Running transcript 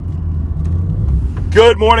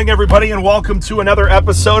Good morning, everybody, and welcome to another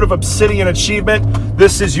episode of Obsidian Achievement.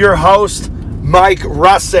 This is your host, Mike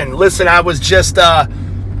Russin. Listen, I was just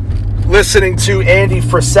listening to Andy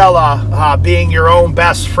Frisella, Being Your Own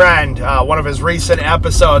Best Friend, one of his recent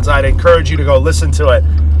episodes. I'd encourage you to go listen to it.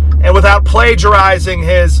 And without plagiarizing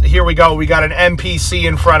here we go. We got an NPC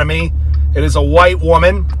in front of me. It is a white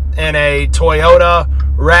woman in a Toyota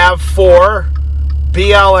RAV4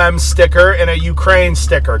 BLM sticker and a Ukraine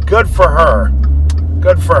sticker. Good for her.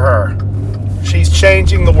 Good for her. She's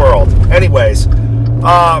changing the world. Anyways,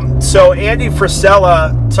 so Andy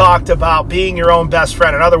Frisella talked about being your own best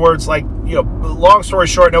friend. In other words, long story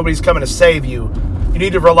short, nobody's coming to save you. You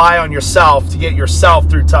need to rely on yourself to get yourself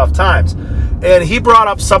through tough times. And he brought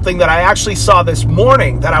up something that I actually saw this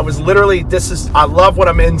morning that I was literally, I love when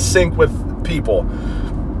I'm in sync with people.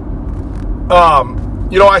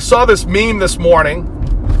 I saw this meme this morning.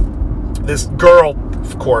 This girl,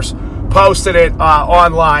 of course, posted it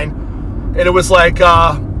online, and it was like,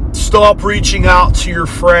 stop reaching out to your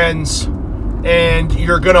friends and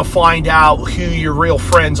you're gonna find out who your real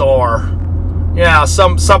friends are. Yeah,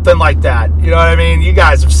 something like that. You know what I mean? You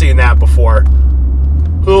guys have seen that before.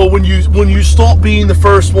 Oh, when you stop being the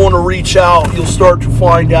first one to reach out, you'll start to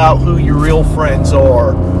find out who your real friends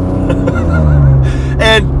are.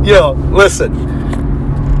 And listen,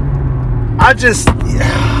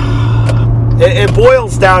 it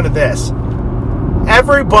boils down to this.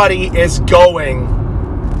 Everybody is going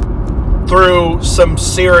through some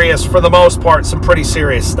serious, for the most part, some pretty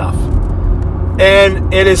serious stuff.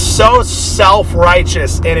 And it is so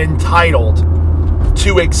self-righteous and entitled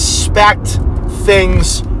to expect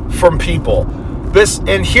things from people.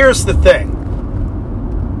 And here's the thing.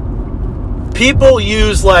 People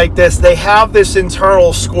use this, they have this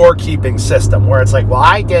internal scorekeeping system where it's like, well,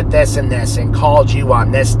 I did this and this and called you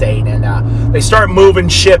on this date, and they start moving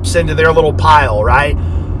chips into their little pile, right?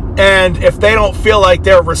 And if they don't feel like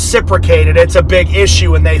they're reciprocated, it's a big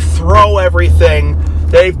issue, and they throw everything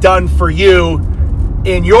they've done for you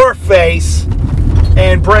in your face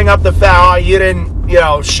and bring up the fact, you didn't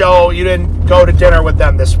go to dinner with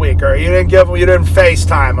them this week, or you didn't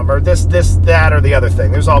FaceTime them, or this, that, or the other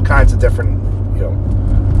thing. There's all kinds of different,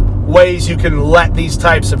 ways you can let these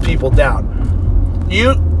types of people down.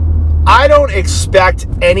 I don't expect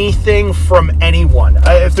anything from anyone.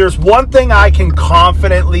 If there's one thing I can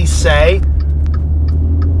confidently say,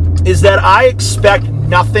 is that I expect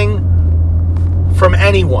nothing from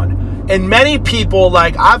anyone. And many people,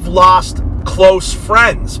 I've lost close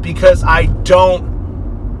friends because I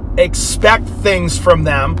don't expect things from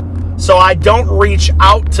them, so I don't reach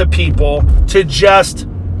out to people to just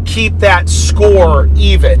keep that score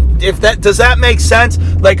even. Does that make sense?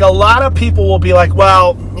 A lot of people will be like,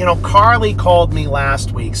 well, Carly called me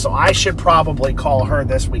last week, so I should probably call her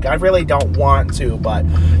this week. I really don't want to, but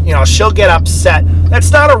she'll get upset. That's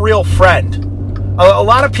not a real friend. A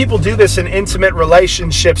lot of people do this in intimate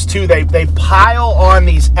relationships too. They pile on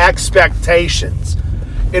these expectations.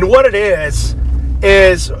 And what it is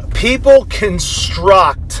people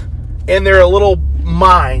construct in their little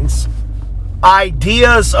minds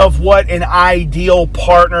ideas of what an ideal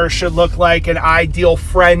partner should look like, an ideal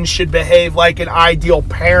friend should behave like, an ideal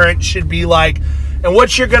parent should be like. And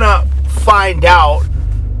what you're gonna find out,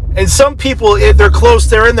 and some people, they're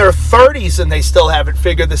in their 30s and they still haven't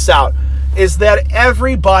figured this out, is that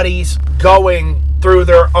everybody's going through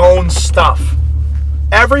their own stuff.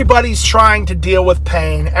 Everybody's trying to deal with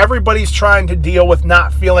pain. Everybody's trying to deal with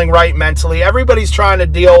not feeling right mentally. Everybody's trying to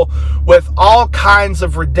deal with all kinds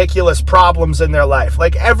of ridiculous problems in their life.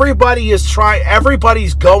 Everybody's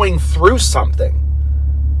going through something.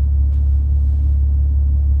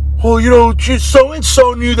 Well, just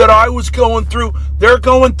so-and-so knew that I was going through. They're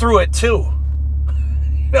going through it too.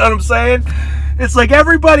 You know what I'm saying? It's like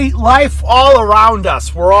everybody, life all around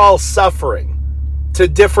us, we're all suffering to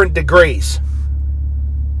different degrees.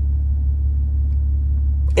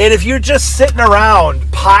 And if you're just sitting around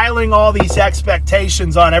piling all these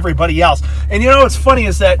expectations on everybody else, and what's funny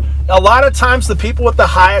is that a lot of times the people with the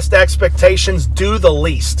highest expectations do the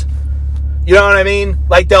least. You know what I mean?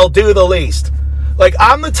 They'll do the least.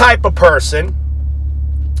 I'm the type of person,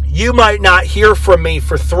 you might not hear from me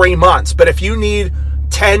for 3 months, but if you need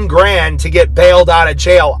 10 grand to get bailed out of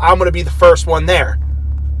jail, I'm going to be the first one there.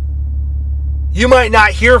 You might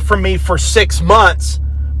not hear from me for 6 months,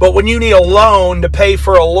 but when you need a loan to pay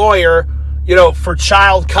for a lawyer, for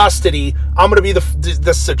child custody, I'm going to be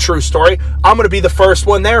this is a true story, I'm going to be the first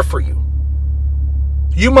one there for you.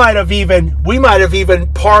 We might have even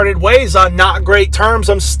parted ways on not great terms.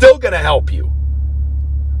 I'm still going to help you.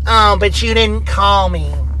 Oh, but you didn't call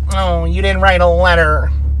me. Oh, you didn't write a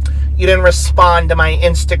letter. You didn't respond to my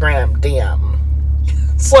Instagram DM.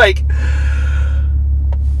 It's like,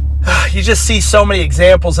 you just see so many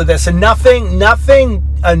examples of this, and nothing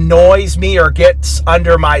annoys me or gets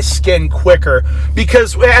under my skin quicker,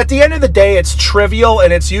 because at the end of the day, it's trivial,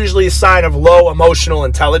 and it's usually a sign of low emotional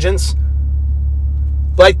intelligence.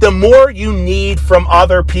 Like, the more you need from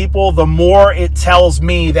other people, the more it tells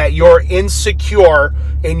me that you're insecure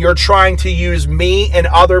and you're trying to use me and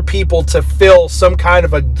other people to fill some kind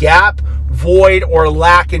of a gap, void, or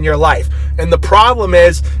lack in your life. And the problem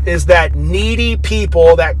is that needy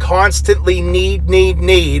people that constantly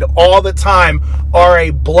need all the time are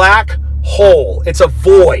a black hole. It's a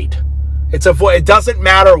void. It's a void. It doesn't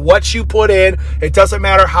matter what you put in. It doesn't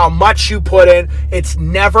matter how much you put in. It's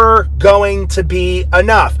never going to be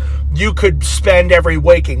enough. You could spend every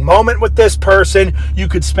waking moment with this person. You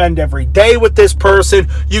could spend every day with this person.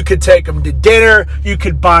 You could take them to dinner. You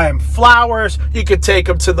could buy them flowers. You could take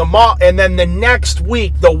them to the mall. And then the next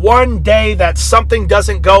week, the one day that something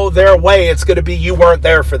doesn't go their way, it's going to be you weren't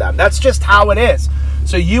there for them. That's just how it is.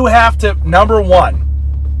 So you have to, number one,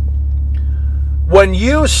 when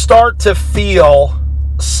you start to feel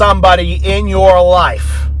somebody in your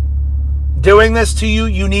life doing this to you,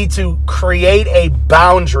 you need to create a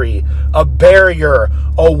boundary, a barrier,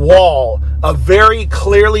 a wall, a very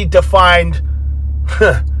clearly defined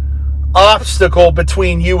obstacle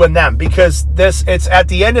between you and them. Because it's at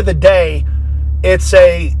the end of the day, it's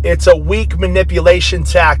a weak manipulation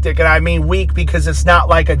tactic. And I mean weak because it's not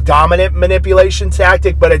like a dominant manipulation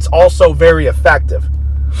tactic, but it's also very effective.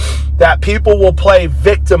 That people will play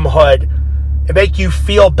victimhood and make you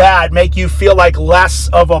feel bad, make you feel like less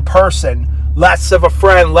of a person, less of a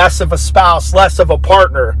friend, less of a spouse, less of a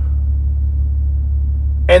partner,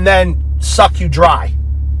 and then suck you dry.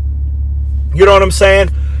 You know what I'm saying?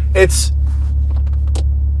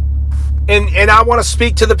 And I want to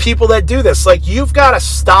speak to the people that do this. Like, you've got to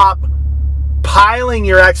stop piling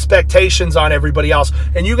your expectations on everybody else,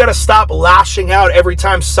 and you got to stop lashing out every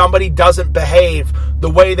time somebody doesn't behave the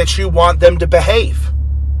way that you want them to behave.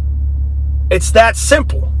 It's that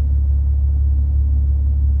simple.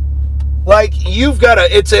 Like, you've got to,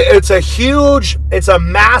 it's a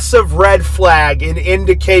massive red flag, an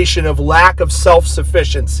indication of lack of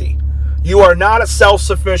self-sufficiency. You are not a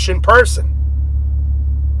self-sufficient person.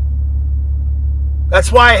 That's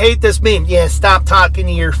why I hate this meme. Yeah, stop talking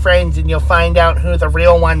to your friends and you'll find out who the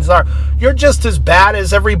real ones are. You're just as bad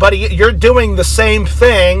as everybody. You're doing the same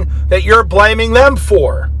thing that you're blaming them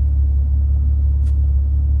for.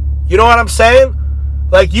 You know what I'm saying?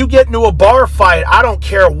 Like, you get into a bar fight. I don't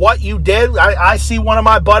care what you did. I see one of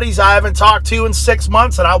my buddies I haven't talked to in 6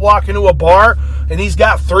 months, and I walk into a bar and he's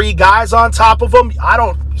got 3 guys on top of him.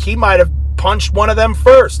 He might have punched one of them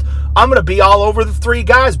first. I'm going to be all over the 3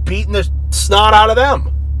 guys, beating the snot out of them.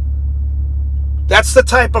 That's the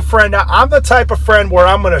type of friend. I'm the type of friend where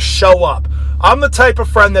I'm going to show up. I'm the type of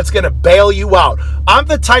friend that's going to bail you out. I'm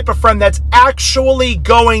the type of friend that's actually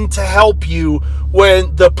going to help you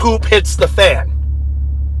when the poop hits the fan.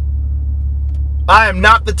 I am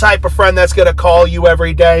not the type of friend that's going to call you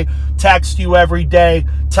every day, text you every day,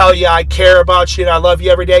 tell you I care about you and I love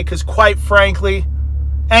you every day, because quite frankly,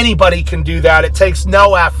 anybody can do that. It takes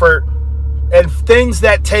no effort. And things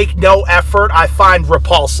that take no effort, I find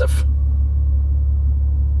repulsive.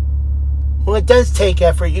 Well, it does take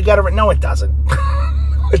effort. You got to... No, it doesn't.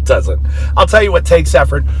 It doesn't. I'll tell you what takes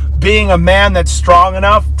effort. Being a man that's strong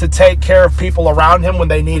enough to take care of people around him when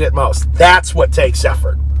they need it most. That's what takes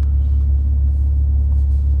effort.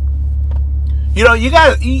 You know, you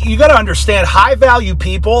got to understand, high-value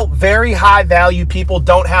people, very high-value people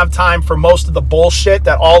don't have time for most of the bullshit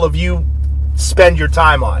that all of you spend your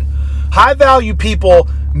time on. High-value people,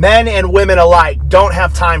 men and women alike, don't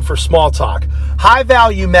have time for small talk.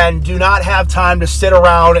 High-value men do not have time to sit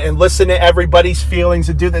around and listen to everybody's feelings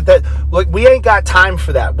and do that. Look, we ain't got time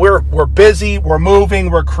for that. We're busy, we're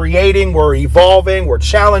moving, we're creating, we're evolving, we're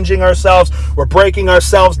challenging ourselves, we're breaking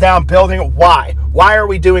ourselves down, building. Why? Why are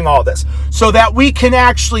we doing all this? So that we can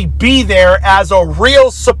actually be there as a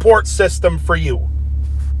real support system for you.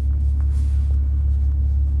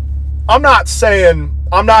 I'm not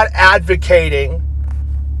advocating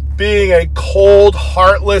being a cold,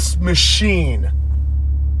 heartless machine.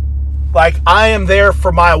 Like, I am there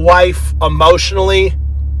for my wife emotionally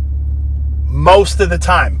most of the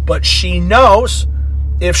time. But she knows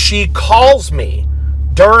if she calls me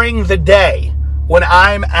during the day when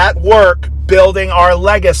I'm at work building our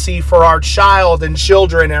legacy for our child and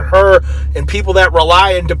children and her and people that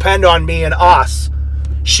rely and depend on me and us,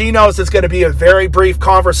 she knows it's going to be a very brief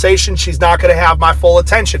conversation. She's not going to have my full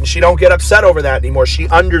attention. She don't get upset over that anymore. She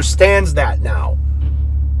understands that now.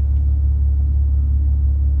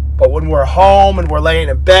 when we're home and we're laying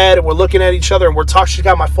in bed and we're looking at each other and we're talking, she's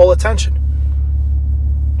got my full attention.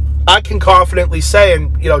 I can confidently say,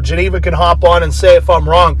 and Geneva can hop on and say if I'm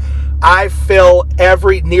wrong, I fill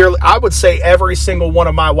I would say every single one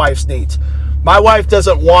of my wife's needs. My wife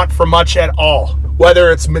doesn't want for much at all,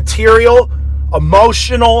 whether it's material,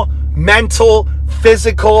 emotional, mental,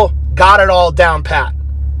 physical, got it all down pat.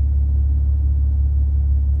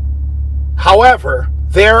 However,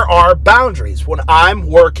 there are boundaries. When I'm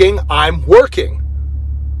working, I'm working.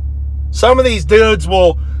 Some of these dudes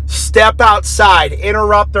will step outside,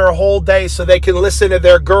 interrupt their whole day so they can listen to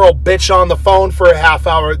their girl bitch on the phone for a half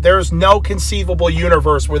hour. There's no conceivable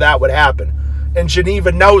universe where that would happen. And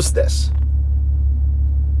Geneva knows this.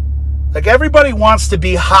 Like, everybody wants to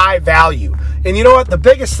be high value. And you know what? The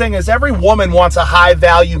biggest thing is every woman wants a high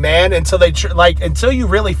value man until you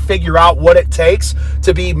really figure out what it takes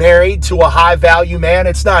to be married to a high value man.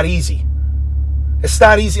 It's not easy. It's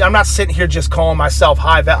not easy. I'm not sitting here just calling myself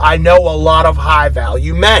high value. I know a lot of high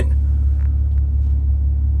value men.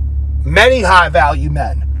 Many high value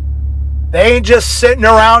men. They ain't just sitting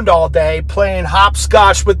around all day playing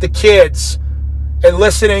hopscotch with the kids and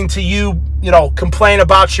listening to you, complain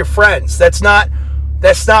about your friends. That's not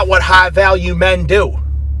what high value men do.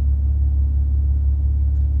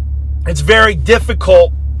 It's very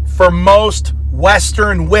difficult for most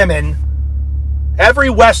Western women.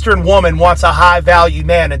 Every Western woman wants a high value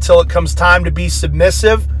man until it comes time to be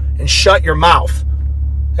submissive and shut your mouth.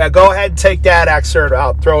 Now go ahead and take that excerpt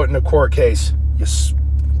out, throw it in a court case, you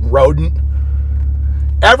rodent.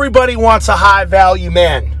 Everybody wants a high value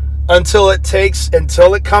man until it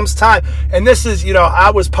comes time. And this is,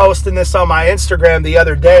 I was posting this on my Instagram the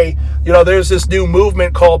other day. There's this new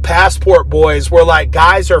movement called Passport Boys where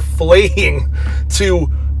guys are fleeing to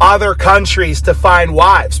other countries to find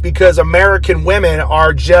wives because American women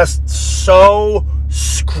are just so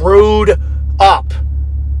screwed up.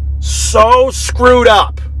 So screwed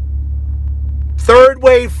up. Third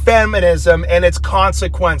wave feminism and its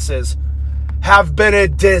consequences have been a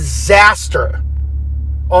disaster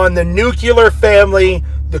on the nuclear family,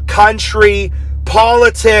 the country,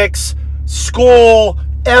 politics, school,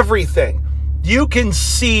 everything. You can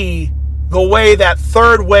see the way that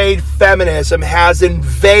third wave feminism has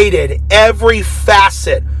invaded every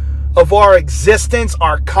facet of our existence,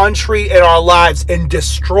 our country, and our lives and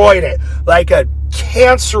destroyed it like a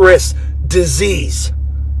cancerous disease.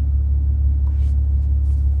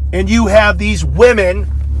 And you have these women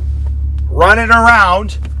running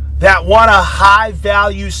around that want a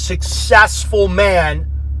high-value, successful man,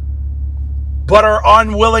 but are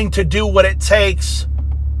unwilling to do what it takes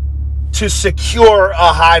to secure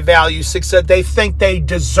a high-value success. They think they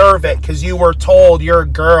deserve it because you were told you're a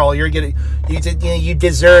girl. You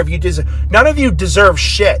deserve. None of you deserve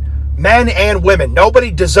shit. Men and women.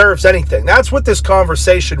 Nobody deserves anything. That's what this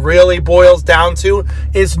conversation really boils down to,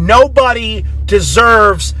 is nobody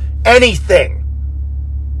deserves anything.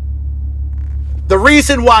 The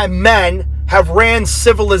reason why men have ran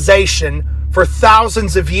civilization for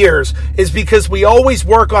thousands of years is because we always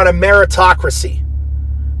work on a meritocracy,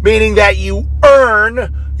 meaning that you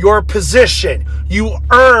earn your position. You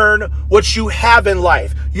earn what you have in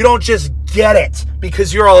life. You don't just get it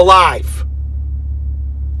because you're alive.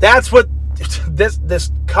 That's what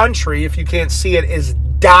this country, if you can't see it, is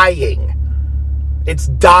dying. It's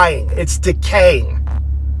dying. It's decaying.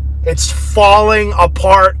 It's falling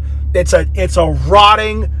apart. It's a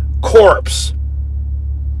rotting corpse.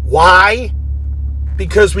 Why?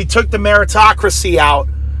 Because we took the meritocracy out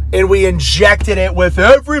and we injected it with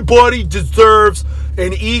everybody deserves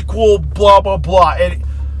an equal blah, blah, blah.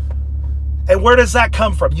 And where does that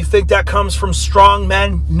come from? You think that comes from strong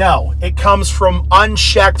men? No. It comes from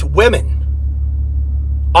unchecked women.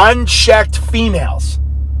 Unchecked females.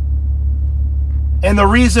 And the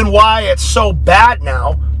reason why it's so bad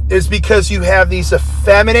now is because you have these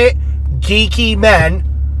effeminate, geeky men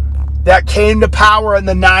that came to power in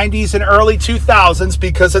the 90s and early 2000s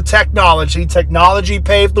because of technology. Technology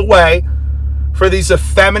paved the way for these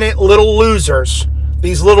effeminate little losers,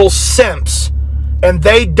 these little simps, and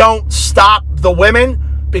they don't stop the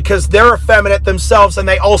women because they're effeminate themselves and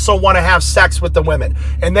they also want to have sex with the women.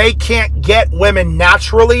 And they can't get women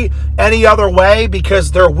naturally any other way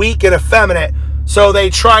because they're weak and effeminate. So they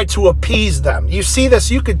try to appease them. You see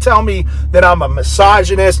this? You could tell me that I'm a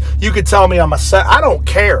misogynist. You could tell me I don't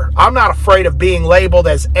care. I'm not afraid of being labeled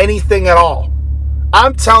as anything at all.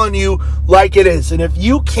 I'm telling you like it is. And if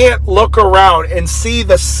you can't look around and see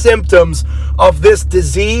the symptoms of this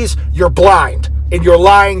disease, you're blind and you're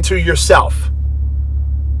lying to yourself.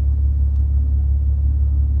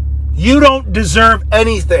 You don't deserve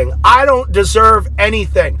anything. I don't deserve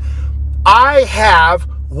anything. I have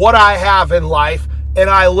what I have in life, and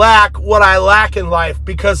I lack what I lack in life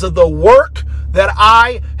because of the work that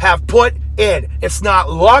I have put in. It's not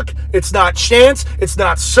luck, it's not chance, it's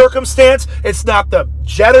not circumstance, it's not the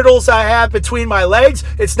genitals I have between my legs,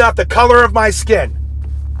 it's not the color of my skin.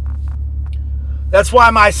 That's why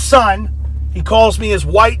my son, he calls me his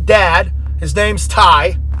white dad. His name's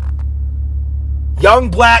Ty. Young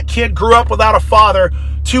black kid, grew up without a father.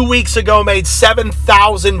 2 weeks ago made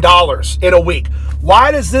 $7,000 in a week.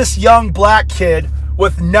 Why does this young black kid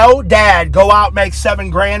with no dad go out and make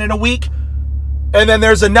 $7,000 in a week? And then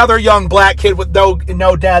there's another young black kid with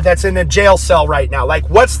no dad that's in a jail cell right now. Like,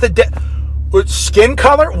 what's the skin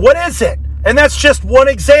color? What is it? And that's just one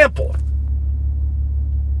example.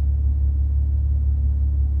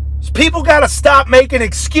 So people got to stop making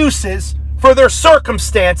excuses for their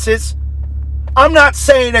circumstances. I'm not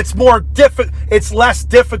saying it's it's less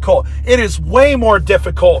difficult. It is way more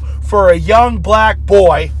difficult for a young black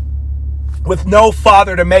boy with no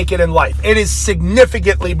father to make it in life. It is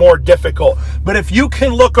significantly more difficult. But if you can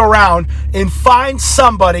look around and find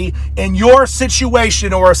somebody in your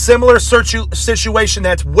situation or a similar situation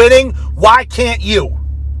that's winning, why can't you?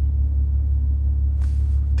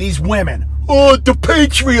 These women, the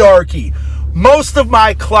patriarchy. Most of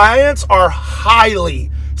my clients are highly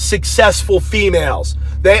successful females.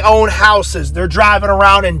 They own houses. They're driving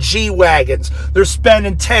around in G-Wagons. They're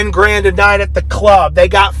spending $10,000 a night at the club. They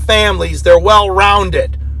got families. They're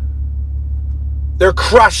well-rounded. They're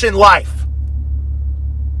crushing life.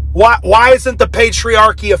 Why isn't the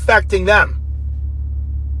patriarchy affecting them?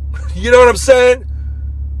 You know what I'm saying?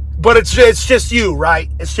 But it's just you, right?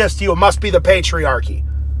 It's just you. It must be the patriarchy.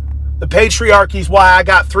 The patriarchy is why I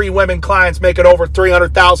got 3 women clients making over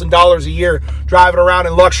 $300,000 a year driving around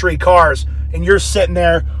in luxury cars. And you're sitting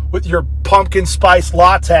there with your pumpkin spice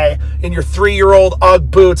latte and your 3-year-old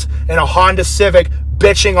Ugg boots and a Honda Civic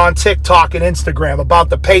bitching on TikTok and Instagram about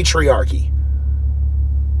the patriarchy.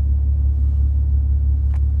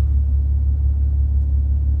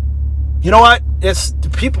 You know what?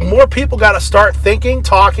 More people got to start thinking,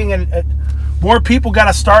 talking, and more people got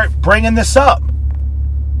to start bringing this up.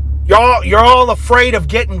 You're all afraid of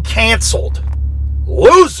getting canceled.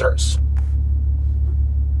 Losers.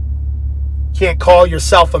 Can't call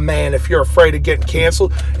yourself a man if you're afraid of getting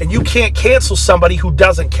canceled, and you can't cancel somebody who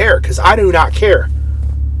doesn't care, because I do not care.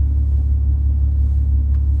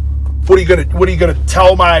 What are you gonna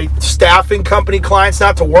tell my staffing company clients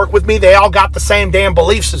not to work with me? They all got the same damn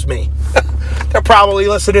beliefs as me. They're probably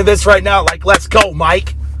listening to this right now like, let's go,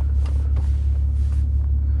 Mike.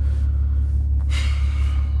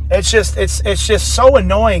 It's just so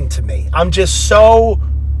annoying to me. I'm just so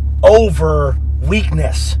over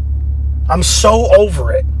weakness. I'm so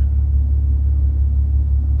over it.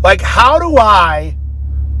 Like, how do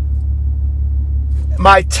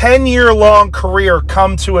my 10-year-long career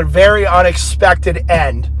come to a very unexpected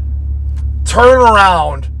end, turn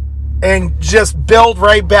around, and just build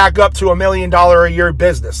right back up to $1 million a year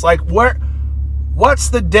business? Like, what's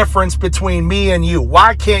the difference between me and you?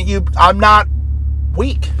 Why can't you? I'm not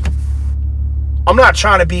weak. I'm not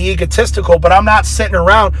trying to be egotistical, but I'm not sitting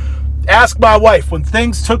around. Ask my wife, when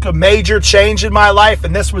things took a major change in my life,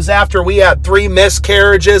 and this was after we had 3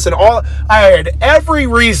 miscarriages and all, I had every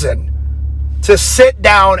reason to sit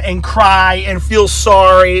down and cry and feel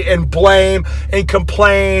sorry and blame and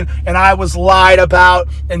complain, and I was lied about,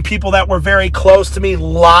 and people that were very close to me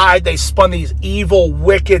lied. They spun these evil,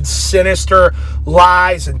 wicked, sinister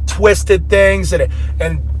lies and twisted things, and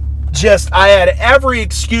just, I had every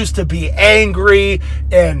excuse to be angry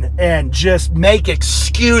and just make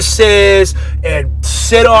excuses and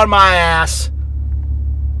sit on my ass.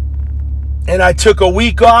 And I took a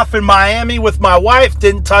week off in Miami with my wife,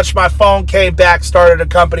 didn't touch my phone, came back, started a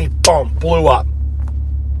company, boom, blew up.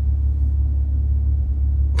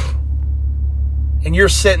 And you're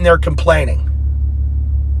sitting there complaining.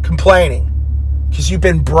 Because you've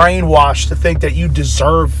been brainwashed to think that you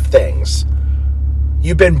deserve things.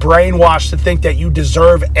 You've been brainwashed to think that you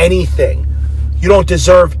deserve anything. You don't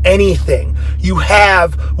deserve anything. You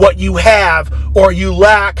have what you have, or you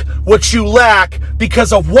lack what you lack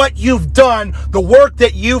because of what you've done, the work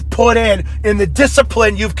that you've put in, and the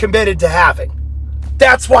discipline you've committed to having.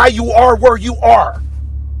 That's why you are where you are.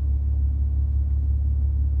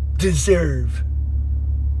 Deserve.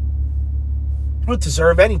 You don't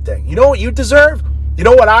deserve anything. You know what you deserve? You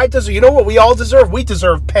know what I deserve? You know what we all deserve? We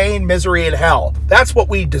deserve pain, misery, and hell. That's what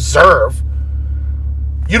we deserve.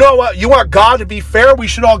 You know what? You want God to be fair? We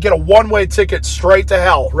should all get a one-way ticket straight to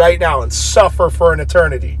hell right now and suffer for an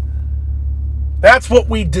eternity. That's what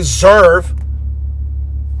we deserve.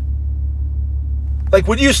 Like,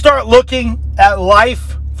 when you start looking at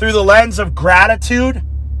life through the lens of gratitude,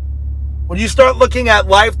 when you start looking at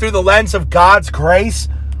life through the lens of God's grace,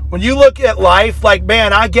 when you look at life like,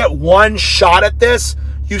 man, I get one shot at this,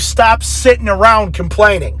 you stop sitting around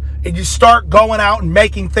complaining and you start going out and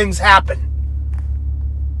making things happen.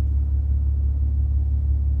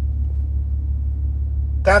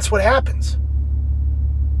 That's what happens.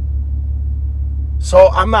 So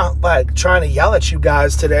I'm not like trying to yell at you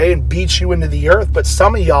guys today and beat you into the earth, but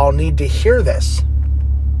some of y'all need to hear this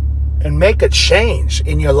and make a change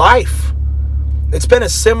in your life. It's been a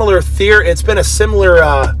similar theme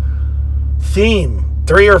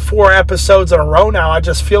 3 or 4 episodes in a row now. I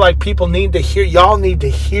just feel like y'all need to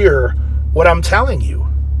hear what I'm telling you.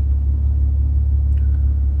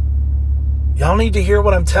 Y'all need to hear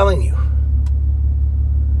what I'm telling you.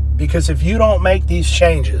 Because if you don't make these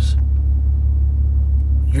changes,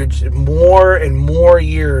 more and more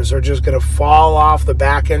years are just going to fall off the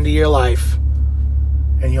back end of your life,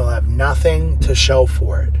 and you'll have nothing to show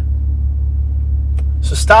for it.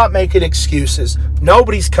 So stop making excuses.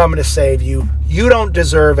 Nobody's coming to save you. You don't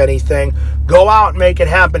deserve anything. Go out and make it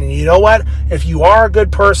happen. And you know what? If you are a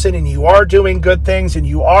good person and you are doing good things and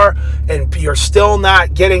you're still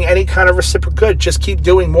not getting any kind of reciprocal good, just keep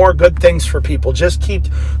doing more good things for people. Just keep,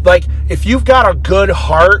 if you've got a good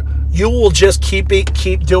heart, you will just keep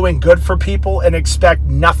doing good for people and expect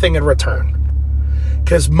nothing in return.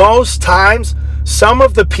 Because most times, some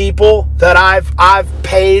of the people that I've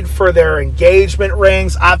paid for their engagement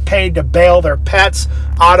rings, I've paid to bail their pets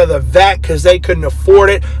out of the vet because they couldn't afford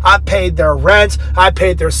it. I paid their rent. I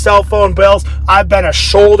paid their cell phone bills. I've been a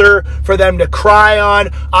shoulder for them to cry on.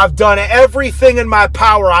 I've done everything in my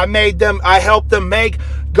power. I helped them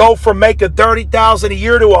go from making $30,000 a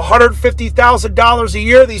year to $150,000 a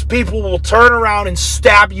year. These people will turn around and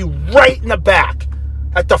stab you right in the back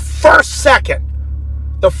at the first second,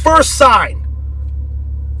 the first sign.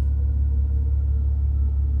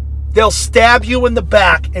 They'll stab you in the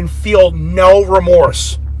back and feel no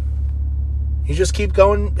remorse. You just keep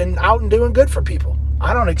going and out and doing good for people.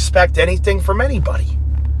 I don't expect anything from anybody.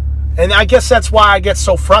 And I guess that's why I get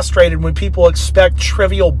so frustrated when people expect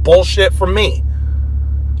trivial bullshit from me.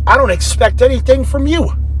 I don't expect anything from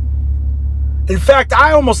you. In fact,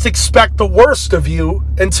 I almost expect the worst of you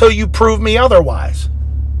until you prove me otherwise.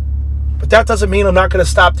 But that doesn't mean I'm not going to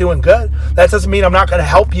stop doing good. That doesn't mean I'm not going to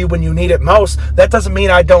help you when you need it most. That doesn't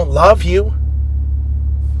mean I don't love you.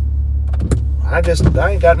 I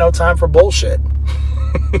ain't got no time for bullshit.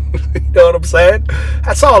 You know what I'm saying?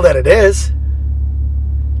 That's all that it is.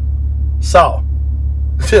 So,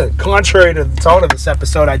 contrary to the tone of this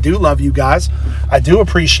episode, I do love you guys. I do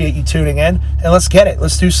appreciate you tuning in. And let's get it.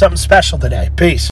 Let's do something special today. Peace.